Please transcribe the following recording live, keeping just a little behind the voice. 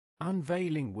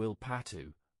Unveiling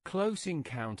Wilpattu, Close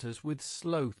Encounters with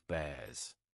Sloth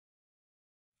Bears.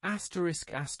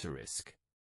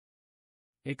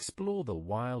 Explore the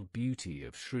wild beauty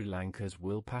of Sri Lanka's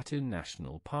Wilpattu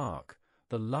National Park,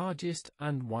 the largest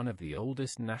and one of the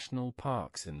oldest national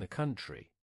parks in the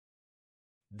country.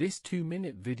 This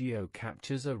 2-minute video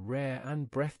captures a rare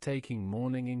and breathtaking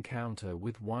morning encounter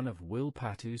with one of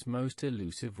Wilpattu's most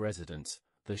elusive residents,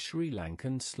 the Sri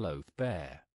Lankan sloth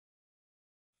bear.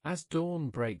 As dawn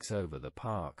breaks over the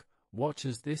park, watch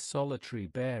as this solitary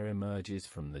bear emerges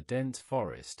from the dense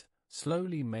forest,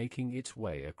 slowly making its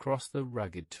way across the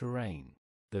rugged terrain.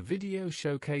 The video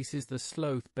showcases the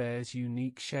sloth bear's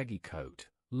unique shaggy coat,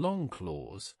 long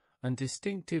claws, and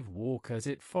distinctive walk as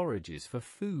it forages for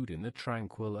food in the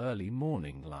tranquil early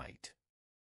morning light.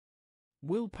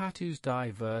 Wilpattu's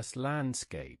diverse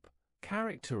landscape,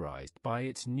 characterized by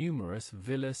its numerous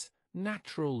villas,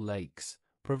 natural lakes,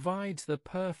 provides the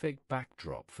perfect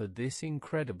backdrop for this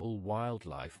incredible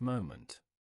wildlife moment.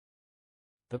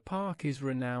 The park is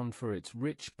renowned for its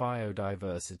rich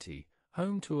biodiversity,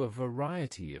 home to a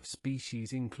variety of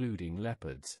species including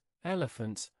leopards,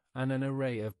 elephants, and an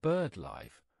array of bird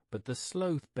life, but the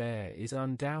sloth bear is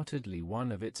undoubtedly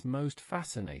one of its most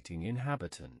fascinating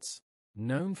inhabitants.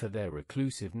 Known for their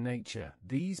reclusive nature,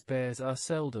 these bears are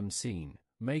seldom seen,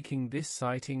 making this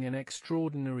sighting an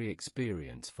extraordinary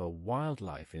experience for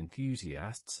wildlife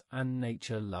enthusiasts and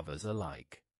nature lovers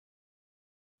alike.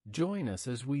 Join us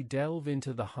as we delve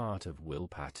into the heart of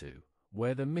Wilpattu,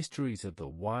 where the mysteries of the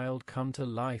wild come to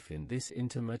life in this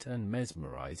intimate and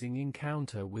mesmerizing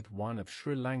encounter with one of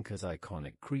Sri Lanka's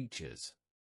iconic creatures.